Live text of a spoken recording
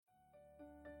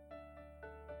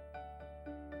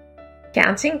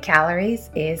Counting calories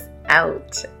is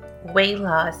out. Weight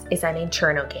loss is an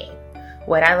internal game,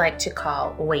 what I like to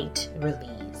call weight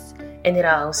release, and it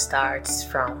all starts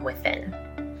from within.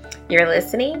 You're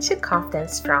listening to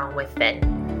Confidence from Within,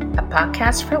 a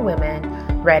podcast for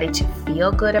women ready to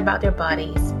feel good about their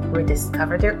bodies,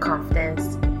 rediscover their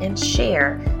confidence, and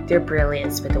share their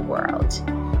brilliance with the world.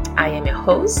 I am your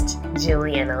host,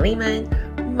 Juliana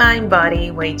Lehman, mind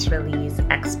body weight release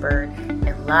expert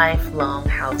and lifelong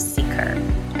health seeker.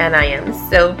 And I am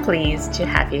so pleased to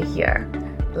have you here.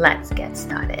 Let's get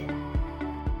started.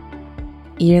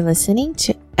 You're listening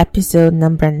to episode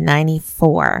number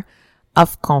 94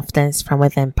 of Confidence from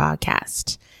Within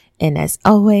podcast. And as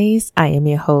always, I am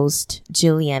your host,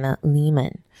 Juliana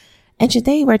Lehman. And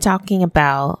today we're talking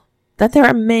about that there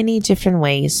are many different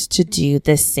ways to do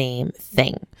the same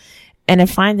thing. And I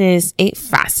find this a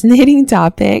fascinating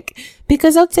topic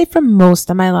because I would say for most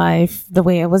of my life, the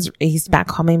way I was raised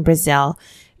back home in Brazil,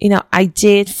 I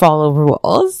did follow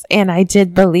rules and I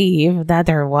did believe that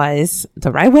there was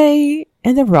the right way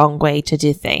and the wrong way to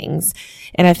do things.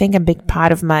 And I think a big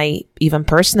part of my even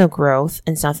personal growth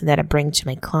and something that I bring to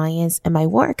my clients and my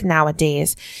work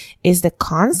nowadays is the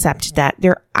concept that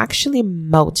there are actually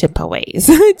multiple ways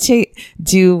to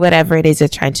do whatever it is you're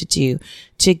trying to do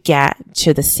to get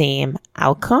to the same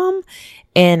outcome.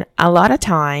 And a lot of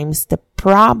times the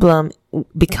problem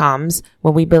becomes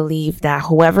when we believe that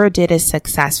whoever did it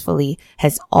successfully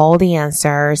has all the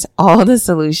answers, all the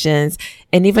solutions.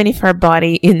 And even if our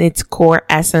body in its core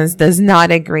essence does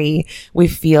not agree, we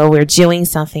feel we're doing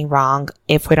something wrong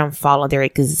if we don't follow their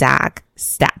exact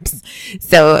steps.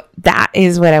 So that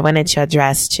is what I wanted to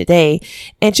address today.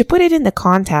 And to put it in the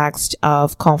context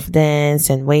of confidence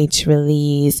and weight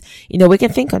release, we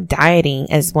can think of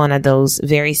dieting as one of those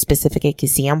very specific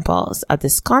examples of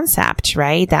this concept,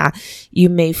 right? That you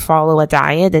may follow a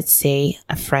diet that, say,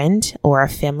 a friend or a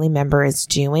family member is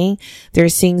doing. They're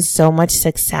seeing so much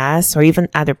success, or even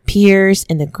other peers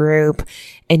in the group,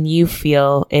 and you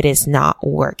feel it is not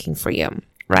working for you.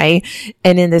 Right?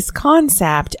 And in this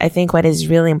concept, I think what is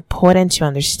really important to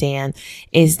understand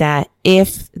is that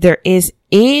if there is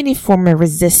any form of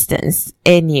resistance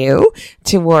in you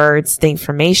towards the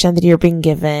information that you're being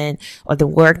given or the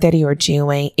work that you're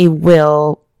doing, it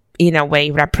will in a way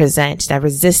represent that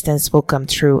resistance will come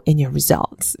through in your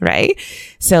results, right?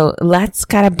 So let's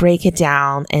kind of break it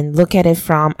down and look at it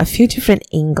from a few different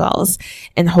angles.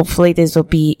 And hopefully this will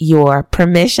be your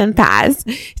permission pass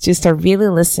to start really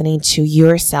listening to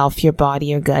yourself, your body,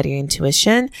 your gut, your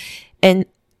intuition, and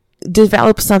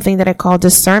develop something that I call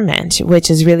discernment, which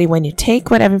is really when you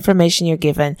take whatever information you're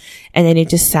given and then you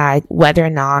decide whether or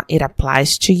not it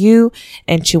applies to you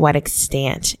and to what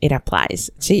extent it applies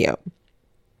to you.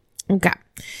 Okay,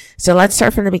 so let's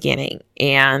start from the beginning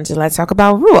and let's talk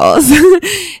about rules.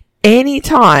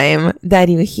 Anytime that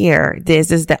you hear this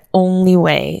is the only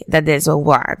way that this will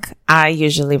work, I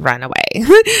usually run away.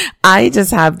 I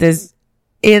just have this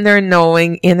inner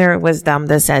knowing, inner wisdom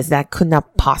that says that could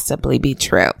not possibly be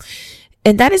true.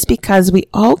 And that is because we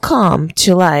all come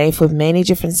to life with many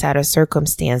different set of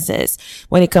circumstances.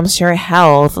 When it comes to your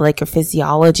health, like your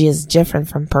physiology is different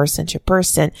from person to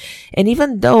person. And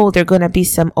even though there are going to be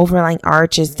some overlying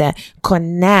arches that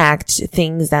connect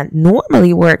things that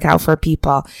normally work out for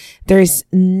people, there's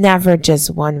never just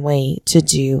one way to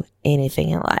do anything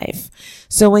in life.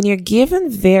 So when you're given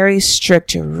very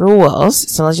strict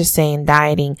rules, so let's just say in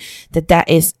dieting that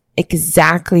is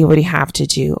exactly what you have to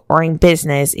do, or in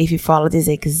business, if you follow these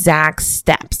exact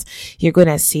steps, you're going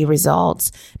to see results,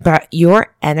 but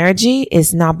your energy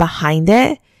is not behind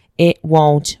it, it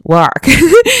won't work.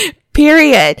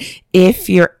 Period. If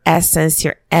your essence,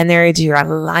 your energy, your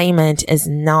alignment is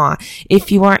not,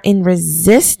 if you are in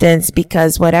resistance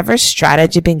because whatever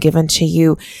strategy been given to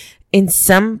you in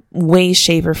some way,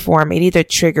 shape, or form, it either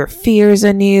trigger fears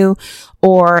in you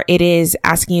or it is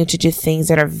asking you to do things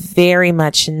that are very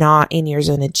much not in your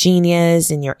zone of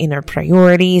genius, in your inner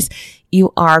priorities,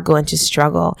 you are going to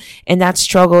struggle. And that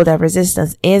struggle, that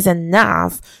resistance is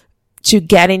enough to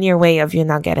get in your way of you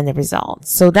not getting the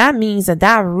results. So that means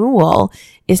that rule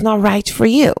is not right for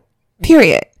you.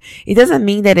 Period. It doesn't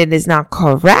mean that it is not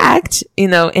correct,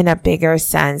 in a bigger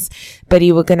sense, but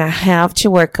you are going to have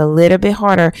to work a little bit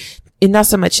harder. And not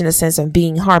so much in the sense of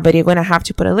being hard, but you're going to have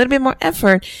to put a little bit more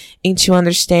effort into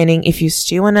understanding if you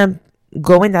still want to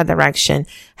go in that direction,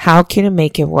 how can you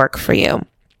make it work for you?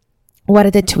 What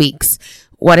are the tweaks?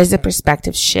 What is the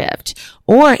perspective shift?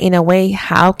 Or in a way,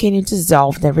 how can you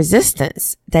dissolve the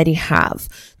resistance that you have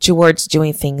towards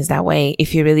doing things that way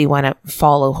if you really want to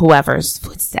follow whoever's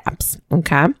footsteps?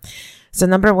 Okay. So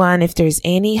number one, if there's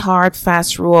any hard,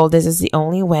 fast rule, this is the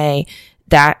only way,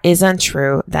 that is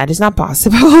untrue. That is not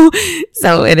possible.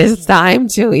 So it is time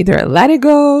to either let it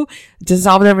go,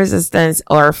 dissolve the resistance,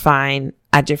 or find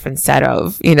a different set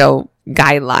of,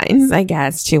 guidelines, I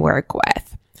guess, to work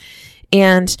with.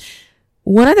 And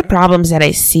one of the problems that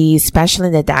I see, especially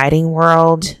in the dieting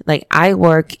world, like I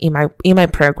work in my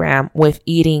program with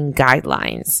eating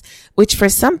guidelines, which for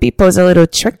some people is a little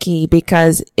tricky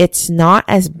because it's not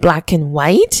as black and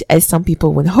white as some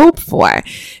people would hope for.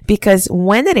 Because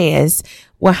when it is,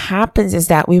 what happens is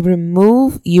that we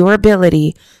remove your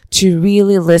ability to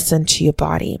really listen to your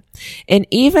body. And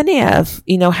even if,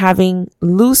 having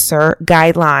looser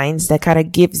guidelines that kind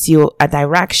of gives you a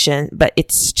direction, but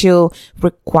it still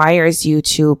requires you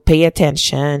to pay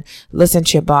attention, listen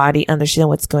to your body, understand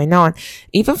what's going on.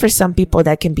 Even for some people,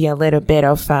 that can be a little bit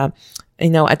of, a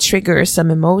trigger,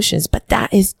 some emotions, but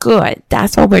that is good.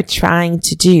 That's what we're trying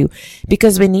to do,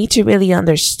 because we need to really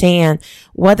understand,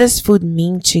 what does food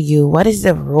mean to you? What is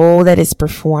the role that it's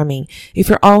performing? If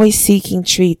you're always seeking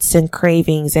treats and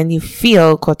cravings and you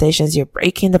feel, quotations, you're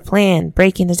breaking the plan,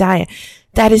 breaking the diet,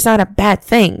 that is not a bad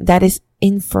thing. That is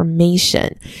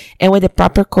information. And with the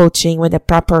proper coaching, with the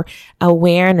proper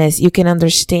awareness, you can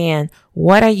understand,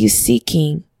 what are you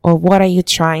seeking or what are you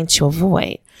trying to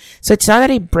avoid? So it's not that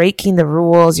you're breaking the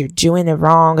rules, you're doing it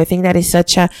wrong. I think that is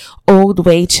such a old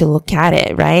way to look at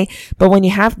it, right? But when you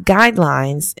have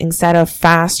guidelines instead of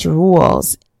fast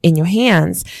rules in your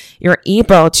hands, you're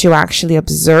able to actually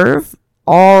observe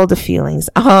all the feelings,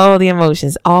 all the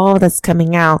emotions, all that's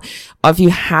coming out of you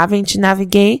having to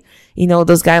navigate,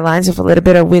 those guidelines with a little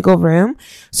bit of wiggle room,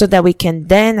 so that we can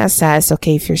then assess,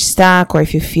 okay, if you're stuck or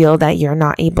if you feel that you're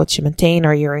not able to maintain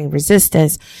or you're in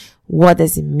resistance, what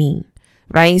does it mean?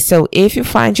 Right? So if you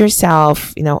find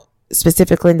yourself,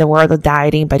 specifically in the world of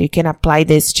dieting, but you can apply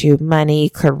this to money,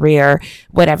 career,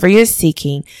 whatever you're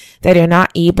seeking, that you're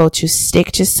not able to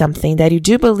stick to something that you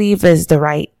do believe is the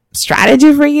right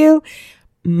strategy for you,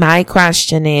 my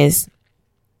question is,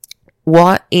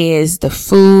 what is the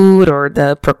food or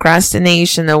the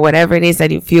procrastination or whatever it is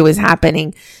that you feel is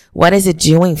happening? What is it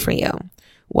doing for you?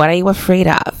 What are you afraid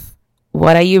of?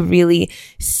 What are you really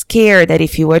scared that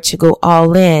if you were to go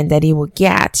all in, that you will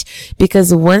get?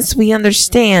 Because once we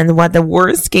understand what the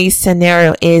worst case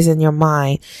scenario is in your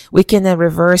mind, we can then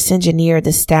reverse engineer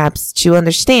the steps to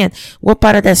understand what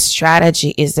part of the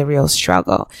strategy is the real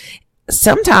struggle.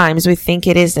 Sometimes we think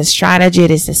it is the strategy,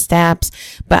 it is the steps,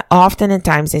 but often at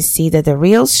times I see that the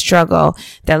real struggle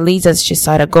that leads us to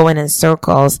sort of going in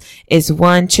circles is,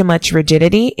 one, too much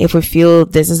rigidity. If we feel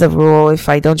this is the rule, if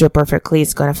I don't do it perfectly,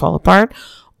 it's going to fall apart.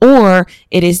 Or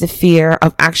it is the fear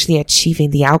of actually achieving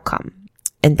the outcome.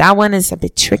 And that one is a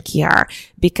bit trickier,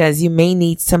 because you may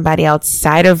need somebody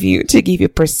outside of you to give you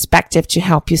perspective to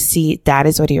help you see that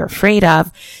is what you're afraid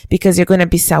of, because you're going to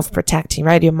be self-protecting,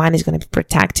 right? Your mind is going to be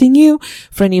protecting you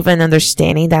from even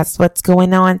understanding that's what's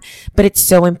going on. But it's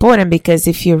so important, because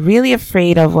if you're really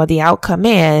afraid of what the outcome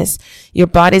is, your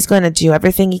body's going to do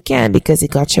everything it can, because it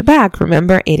got your back.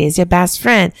 Remember, it is your best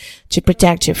friend, to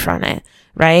protect you from it.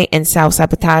 Right? And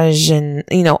self-sabotage and,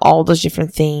 all those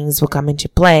different things will come into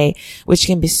play, which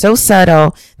can be so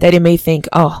subtle that you may think,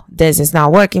 oh, this is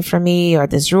not working for me, or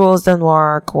this rules don't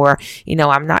work, or,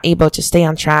 I'm not able to stay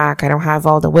on track. I don't have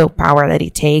all the willpower that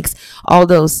it takes. All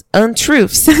those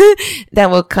untruths that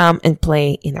will come and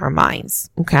play in our minds.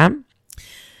 Okay.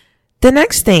 The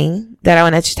next thing that I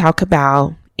wanted to talk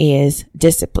about is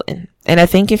discipline. And I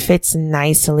think it fits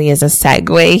nicely as a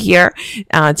segue here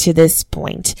to this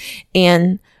point.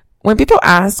 And when people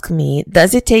ask me,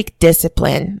 does it take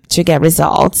discipline to get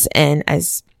results? And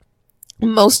as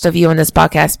most of you on this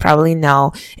podcast probably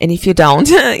know, and if you don't,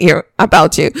 you're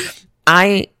about to,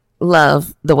 I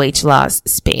love the weight loss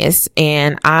space.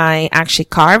 And I actually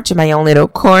carved my own little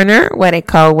corner, what I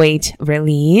call weight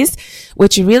release,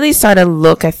 which really sort of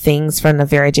look at things from a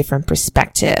very different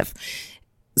perspective.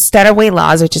 Instead of weight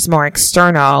loss, which is more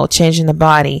external, changing the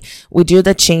body, we do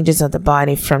the changes of the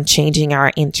body from changing our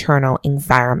internal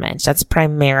environment. That's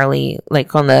primarily,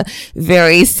 like, on the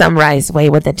very summarized way,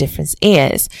 what the difference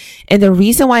is. And the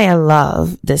reason why I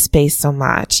love this space so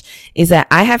much is that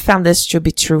I have found this to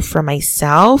be true for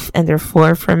myself, and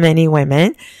therefore for many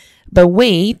women. But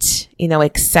weight,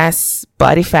 excess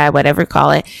body fat, whatever you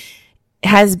call it,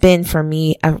 has been for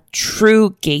me a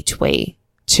true gateway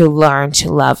to learn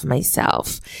to love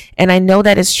myself. And I know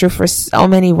that is true for so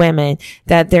many women,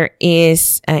 that there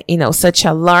is, such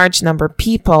a large number of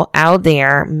people out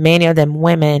there, many of them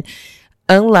women,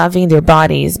 unloving their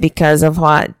bodies because of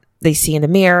what they see in the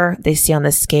mirror, they see on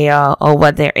the scale, or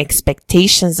what their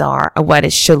expectations are of what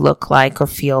it should look like or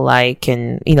feel like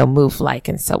and, move like,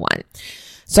 and so on.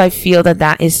 So I feel that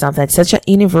that is something that's such a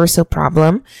universal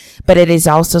problem, but it is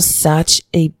also such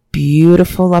a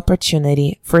beautiful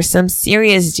opportunity for some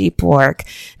serious deep work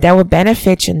that will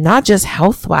benefit you not just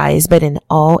health-wise, but in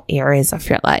all areas of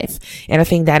your life. And I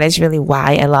think that is really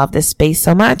why I love this space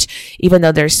so much, even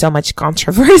though there's so much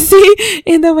controversy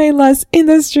in the weight loss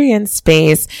industry and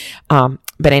space. But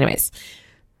anyways,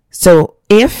 so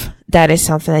if that is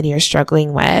something that you're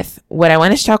struggling with, what I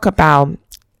want to talk about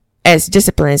as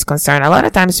discipline is concerned, a lot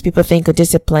of times people think of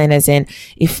discipline as in,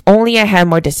 if only I had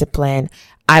more discipline,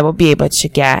 I will be able to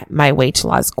get my weight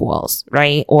loss goals,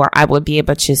 right? Or I would be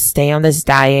able to stay on this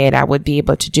diet. I would be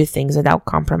able to do things without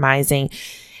compromising.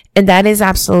 And that is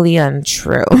absolutely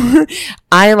untrue.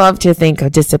 I love to think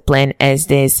of discipline as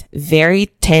this very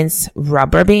tense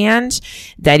rubber band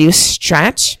that you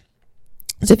stretch.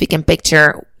 So if you can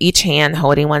picture each hand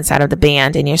holding one side of the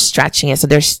band and you're stretching it, so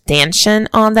there's tension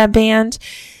on that band.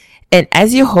 And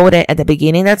as you hold it at the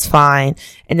beginning, that's fine.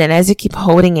 And then as you keep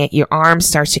holding it, your arm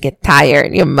starts to get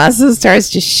tired, your muscle starts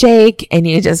to shake, and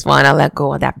you just want to let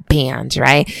go of that band,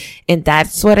 right? And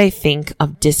that's what I think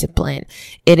of discipline.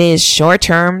 It is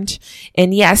short-termed.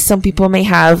 And yes, some people may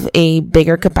have a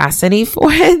bigger capacity for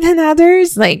it than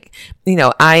others. Like,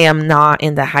 I am not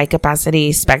in the high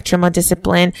capacity spectrum of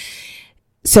discipline.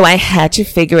 So I had to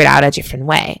figure it out a different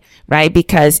way, right?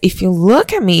 Because if you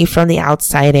look at me from the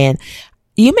outside in,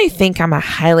 you may think I'm a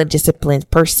highly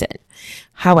disciplined person.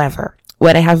 However,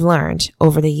 what I have learned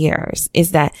over the years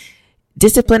is that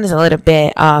discipline is a little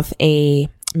bit of a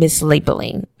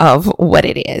mislabeling of what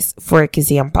it is. For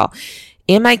example,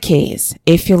 in my case,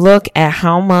 if you look at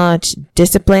how much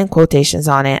discipline quotations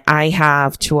on it I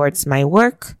have towards my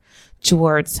work,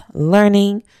 towards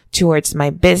learning, towards my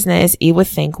business, you would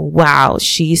think, wow,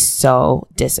 she's so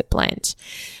disciplined.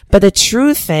 But the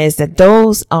truth is that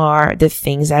those are the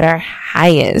things that are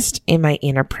highest in my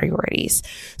inner priorities.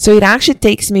 So it actually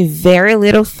takes me very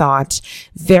little thought,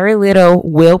 very little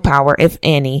willpower, if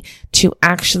any, to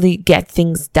actually get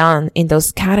things done in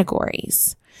those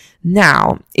categories.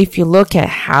 Now, if you look at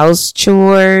house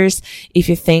chores, if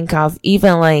you think of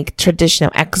even like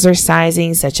traditional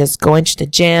exercising, such as going to the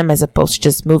gym as opposed to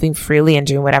just moving freely and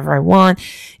doing whatever I want,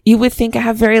 you would think I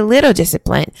have very little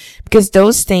discipline because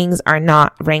those things are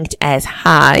not ranked as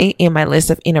high in my list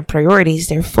of inner priorities.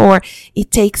 Therefore, it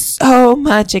takes so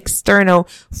much external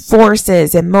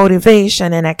forces and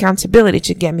motivation and accountability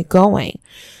to get me going.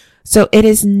 So it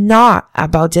is not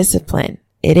about discipline.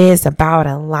 It is about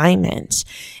alignment.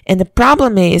 And the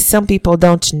problem is some people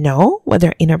don't know what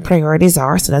their inner priorities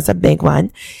are. So that's a big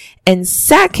one. And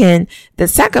second, the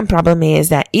second problem is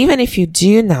that even if you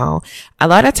do know, a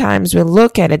lot of times we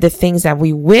look at it, the things that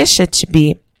we wish it to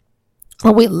be,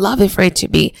 or we love it for it to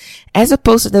be, as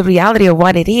opposed to the reality of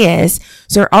what it is.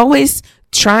 So we're always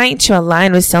trying to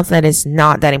align with something that is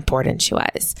not that important to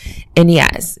us. And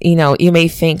yes, you may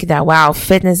think that, wow,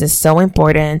 fitness is so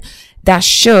important. That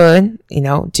should,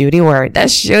 duty word,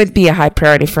 that should be a high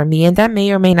priority for me. And that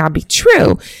may or may not be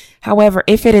true. However,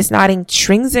 if it is not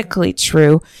intrinsically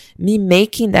true, me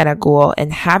making that a goal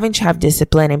and having to have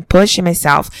discipline and pushing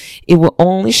myself, it will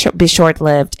only be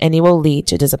short-lived and it will lead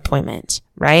to disappointment,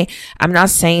 right? I'm not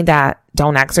saying that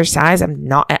don't exercise. I'm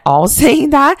not at all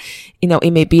saying that.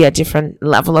 It may be a different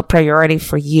level of priority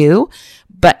for you,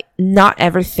 but not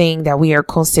everything that we are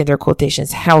consider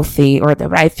quotations healthy or the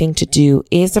right thing to do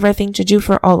is the right thing to do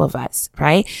for all of us,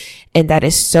 right? And that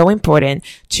is so important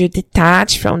to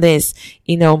detach from this,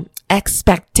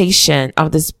 expectation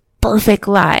of this perfect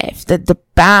life, the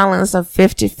balance of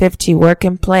 50-50 work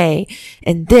and play.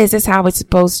 And this is how it's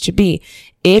supposed to be.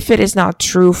 If it is not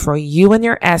true for you and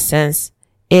your essence,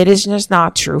 it is just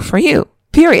not true for you.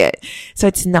 Period. So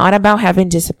it's not about having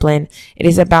discipline. It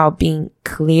is about being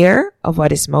clear of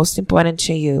what is most important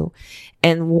to you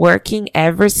and working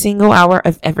every single hour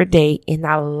of every day in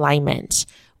alignment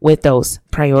with those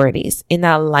priorities, in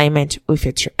alignment with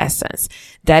your true essence.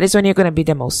 That is when you're going to be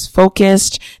the most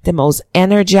focused, the most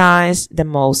energized, the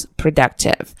most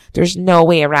productive. There's no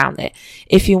way around it.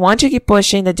 If you want to keep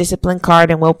pushing the discipline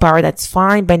card and willpower, that's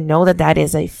fine, but know that that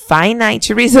is a finite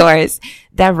resource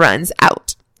that runs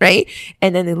out. Right?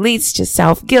 And then it leads to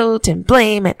self-guilt and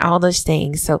blame and all those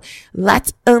things. So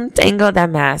let's untangle that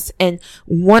mess. And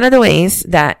one of the ways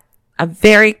that a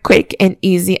very quick and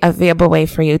easy available way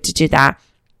for you to do that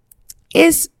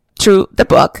is through the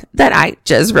book that I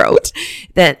just wrote.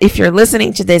 That if you're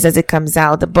listening to this as it comes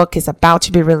out, the book is about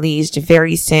to be released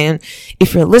very soon.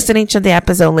 If you're listening to the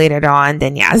episode later on,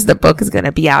 then yes, the book is going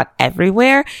to be out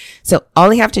everywhere. So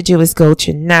all you have to do is go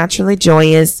to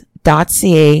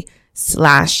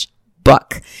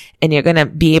naturallyjoyous.ca/book. and you're going to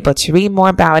be able to read more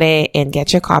about it and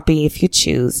get your copy if you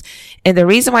choose. And the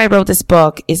reason why I wrote this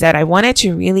book is that I wanted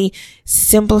to really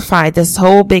simplify this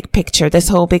whole big picture, this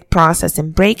whole big process,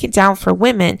 and break it down for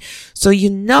women. So you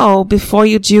know, before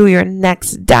you do your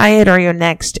next diet or your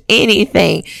next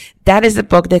anything, that is the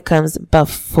book that comes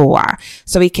before.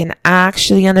 So we can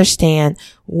actually understand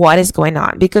what is going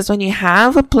on. Because when you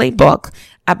have a playbook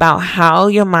about how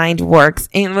your mind works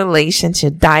in relation to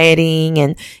dieting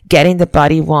and getting the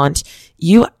body you want,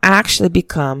 you actually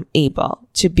become able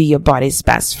to be your body's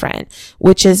best friend,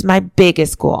 which is my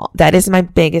biggest goal. That is my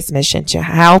biggest mission, to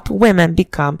help women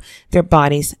become their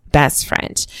body's best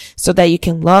friend so that you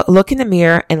can look in the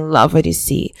mirror and love what you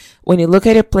see. When you look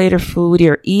at a plate of food,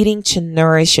 you're eating to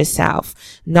nourish yourself,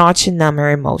 not to numb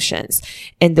your emotions.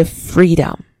 And the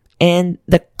freedom and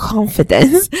the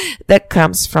confidence that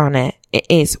comes from it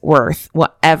is worth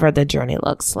whatever the journey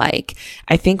looks like.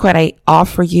 I think what I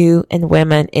offer you and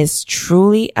women is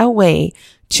truly a way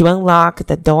to unlock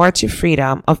the door to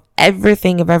freedom of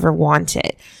everything you've ever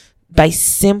wanted by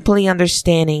simply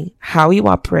understanding how you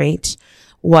operate,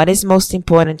 what is most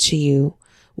important to you,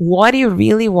 what you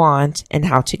really want, and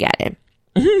how to get it.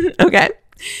 Okay.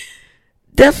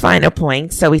 The final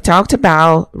point. So we talked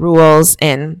about rules,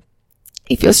 and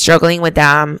if you're struggling with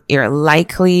them, you're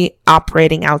likely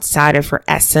operating outside of your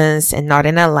essence and not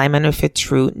in alignment with your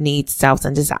true needs, selves,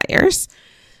 and desires.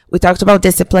 We talked about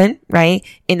discipline, right?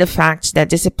 In the fact that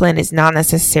discipline is not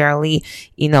necessarily,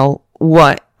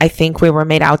 what I think we were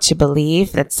made out to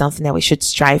believe. That's something that we should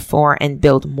strive for and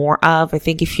build more of. I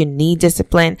think if you need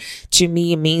discipline, to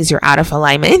me, it means you're out of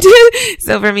alignment.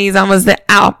 So for me, it's almost the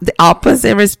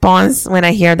opposite response when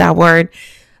I hear that word.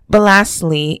 But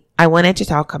lastly, I wanted to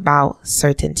talk about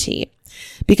certainty,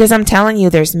 because I'm telling you,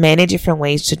 there's many different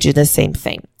ways to do the same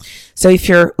thing. So if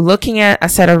you're looking at a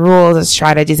set of rules or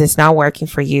strategies that's not working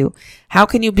for you, how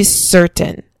can you be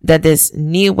certain that this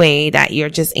new way that you're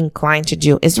just inclined to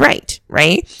do is right?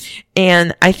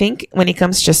 And I think when it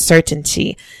comes to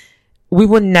certainty, we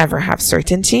will never have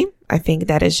certainty. I think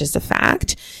that is just a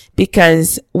fact,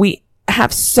 because we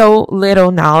have so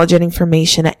little knowledge and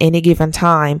information at any given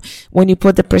time when you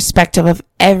put the perspective of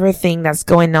everything that's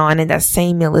going on in that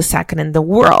same millisecond in the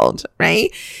world,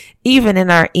 right? Even in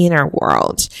our inner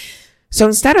world. So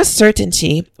instead of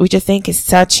certainty, which I think is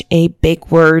such a big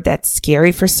word that's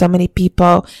scary for so many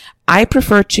people, I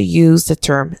prefer to use the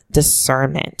term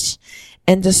discernment.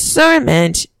 And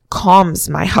discernment calms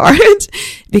my heart,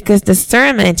 because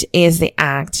discernment is the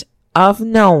act of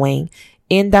knowing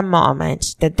in the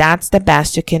moment that that's the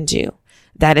best you can do.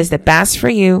 That is the best for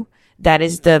you. That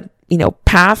is the,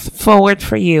 path forward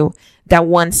for you, that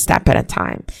one step at a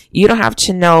time. You don't have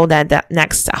to know that the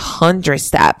next 100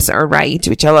 steps are right,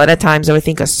 which a lot of times when we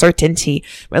think of certainty,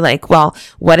 we're like, well,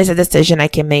 what is a decision I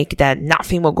can make that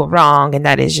nothing will go wrong? And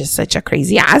that is just such a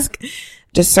crazy ask.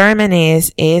 Discernment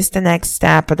is the next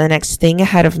step or the next thing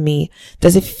ahead of me.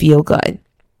 Does it feel good?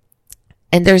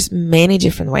 And there's many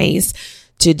different ways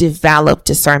to develop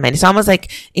discernment. It's almost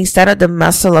like instead of the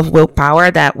muscle of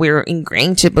willpower that we're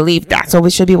ingrained to believe that's what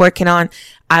we should be working on,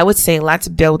 I would say let's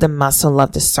build the muscle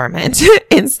of discernment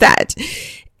instead.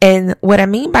 And what I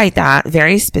mean by that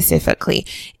very specifically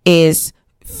is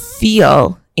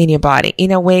feel in your body.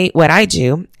 In a way, what I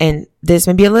do, and this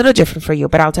may be a little different for you,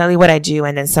 but I'll tell you what I do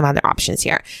and then some other options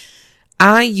here.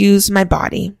 I use my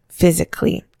body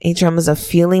physically in terms of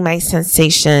feeling my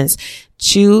sensations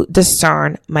to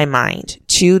discern my mind,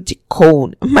 to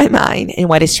decode my mind and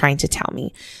what it's trying to tell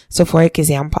me. So for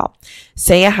example,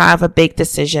 say I have a big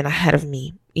decision ahead of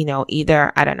me,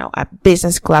 either, a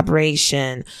business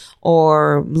collaboration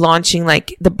or launching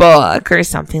like the book or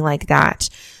something like that.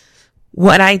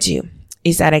 What I do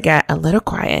is that I get a little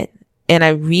quiet and I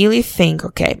really think,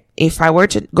 okay, if I were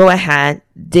to go ahead,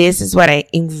 this is what I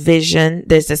envision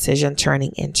this decision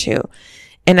turning into.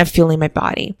 And I feel in my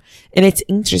body. And it's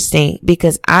interesting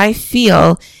because I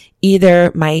feel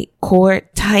either my core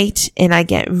tight and I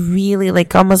get really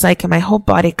almost like my whole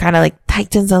body kind of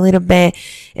tightens a little bit.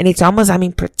 And it's almost I'm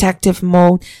in protective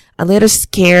mode, a little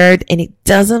scared, and it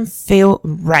doesn't feel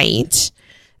right.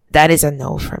 That is a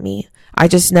no for me. I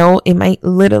just know in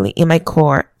my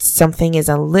core, something is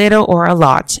a little or a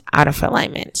lot out of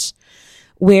alignment.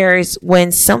 Whereas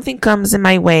when something comes in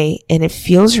my way and it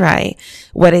feels right,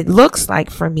 what it looks like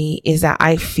for me is that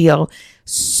I feel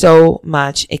so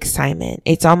much excitement.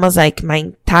 It's almost like my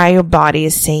entire body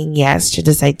is saying yes to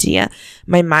this idea.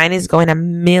 My mind is going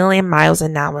 1,000,000 miles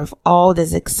an hour with all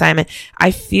this excitement. I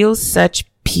feel such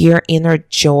pure inner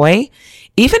joy,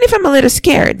 even if I'm a little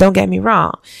scared, don't get me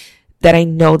wrong, that I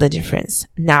know the difference.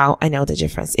 Now I know the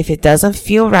difference. If it doesn't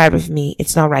feel right with me,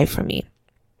 it's not right for me.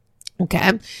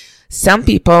 Okay. Some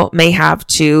people may have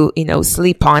to,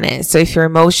 sleep on it. So if your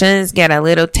emotions get a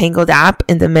little tangled up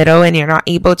in the middle and you're not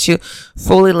able to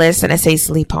fully listen, I say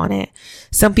sleep on it.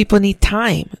 Some people need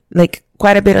time, like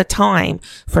quite a bit of time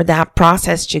for that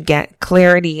process to get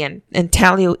clarity and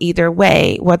tell you either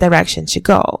way what direction to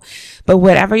go. But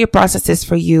whatever your process is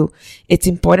for you, it's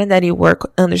important that you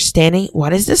work understanding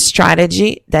what is the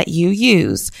strategy that you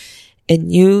use,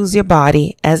 and use your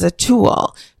body as a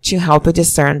tool to help you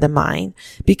discern the mind.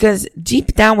 Because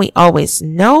deep down we always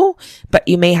know, but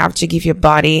you may have to give your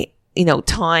body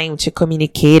time to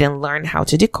communicate and learn how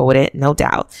to decode it, no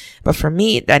doubt. But for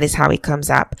me, that is how it comes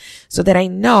up, so that I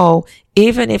know,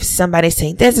 even if somebody's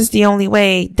saying, this is the only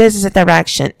way, this is a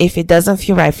direction, if it doesn't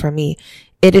feel right for me,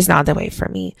 it is not the way for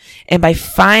me. And by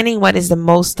finding what is the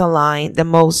most aligned, the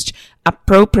most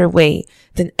appropriate way,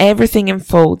 then everything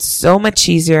unfolds so much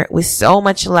easier with so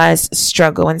much less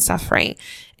struggle and suffering.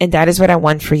 And that is what I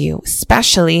want for you,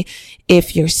 especially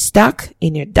if you're stuck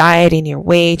in your diet, in your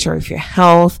weight, or if your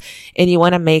health, and you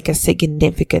want to make a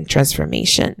significant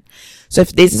transformation. So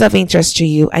if this is of interest to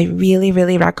you, I really,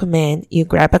 really recommend you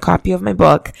grab a copy of my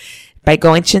book by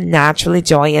going to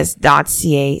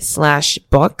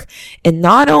naturallyjoyous.ca/book. And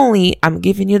not only I'm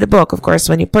giving you the book, of course,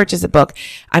 when you purchase the book,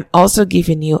 I'm also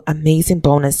giving you amazing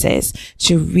bonuses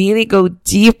to really go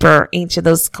deeper into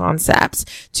those concepts,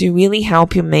 to really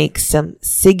help you make some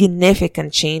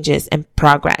significant changes and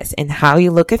progress in how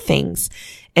you look at things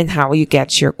and how you get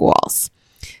to your goals.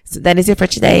 So that is it for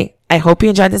today. I hope you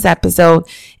enjoyed this episode.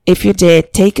 If you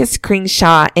did, take a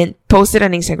screenshot and post it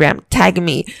on Instagram. Tag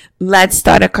me. Let's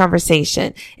start a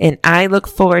conversation. And I look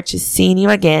forward to seeing you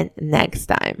again next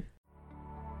time.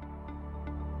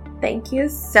 Thank you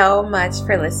so much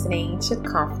for listening to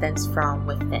Confidence from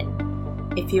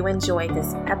Within. If you enjoyed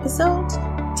this episode,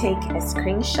 take a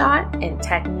screenshot and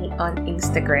tag me on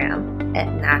Instagram at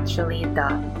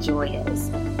naturally.joyous,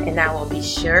 and I will be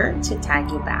sure to tag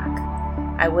you back.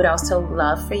 I would also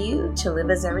love for you to leave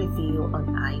us a review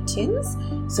on iTunes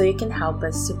so you can help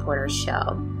us support our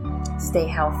show. Stay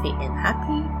healthy and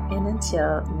happy, and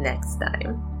until next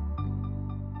time.